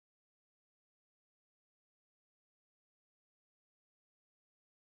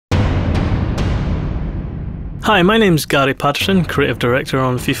Hi, my name's Gary Paterson, Creative Director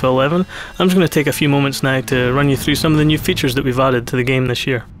on FIFA 11. I'm just going to take a few moments now to run you through some of the new features that we've added to the game this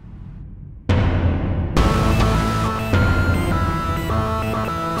year.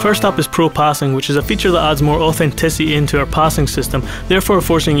 First up is Pro Passing, which is a feature that adds more authenticity into our passing system, therefore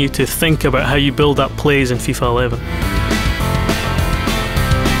forcing you to think about how you build up plays in FIFA 11.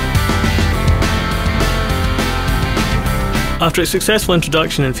 After its successful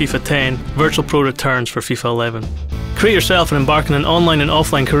introduction in FIFA 10, Virtual Pro returns for FIFA 11. Create yourself and embark on an online and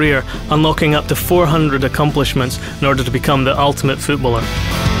offline career, unlocking up to 400 accomplishments in order to become the ultimate footballer.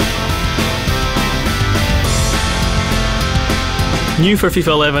 New for FIFA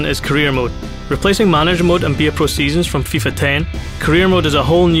 11 is Career Mode. Replacing Manager Mode and Be a Pro Seasons from FIFA 10, Career Mode is a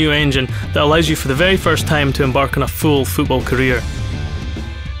whole new engine that allows you for the very first time to embark on a full football career.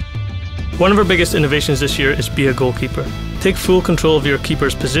 One of our biggest innovations this year is Be a Goalkeeper. Take full control of your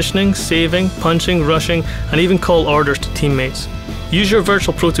keeper's positioning, saving, punching, rushing, and even call orders to teammates. Use your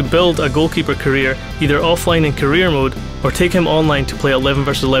Virtual Pro to build a goalkeeper career, either offline in Career Mode, or take him online to play 11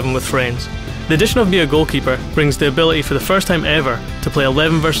 vs 11 with friends. The addition of Be a Goalkeeper brings the ability for the first time ever to play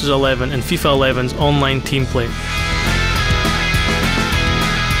 11 vs 11 in FIFA 11's online team play.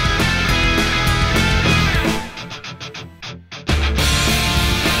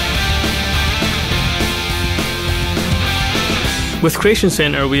 With Creation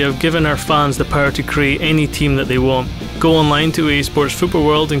Center, we have given our fans the power to create any team that they want. Go online to EA Sports Football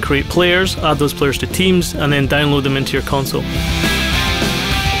World and create players, add those players to teams, and then download them into your console.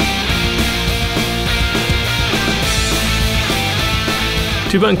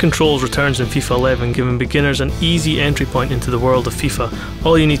 Two-button controls returns in FIFA 11, giving beginners an easy entry point into the world of FIFA.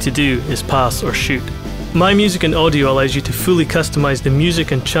 All you need to do is pass or shoot. My Music and Audio allows you to fully customize the music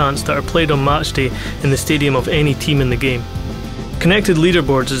and chants that are played on match day in the stadium of any team in the game. Connected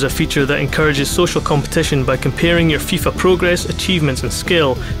Leaderboards is a feature that encourages social competition by comparing your FIFA progress, achievements and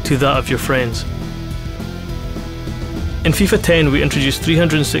skill to that of your friends. In FIFA 10 we introduced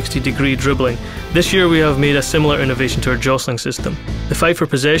 360-degree dribbling. This year we have made a similar innovation to our jostling system. The fight for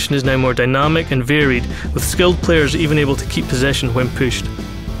possession is now more dynamic and varied, with skilled players even able to keep possession when pushed.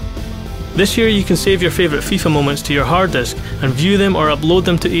 This year you can save your favourite FIFA moments to your hard disk and view them or upload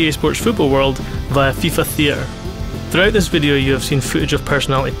them to EA Sports Football World via FIFA Theatre. Throughout this video you have seen footage of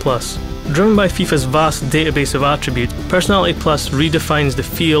Personality Plus. Driven by FIFA's vast database of attributes, Personality Plus redefines the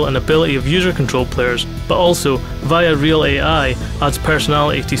feel and ability of user-controlled players, but also, via Real AI, adds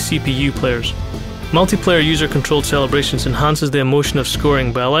personality to CPU players. Multiplayer user-controlled celebrations enhances the emotion of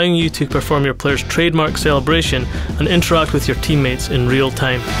scoring by allowing you to perform your player's trademark celebration and interact with your teammates in real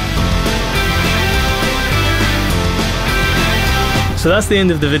time. So that's the end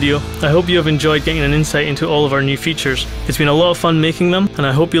of the video. I hope you have enjoyed getting an insight into all of our new features. It's been a lot of fun making them, and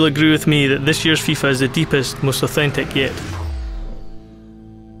I hope you'll agree with me that this year's FIFA is the deepest, most authentic yet.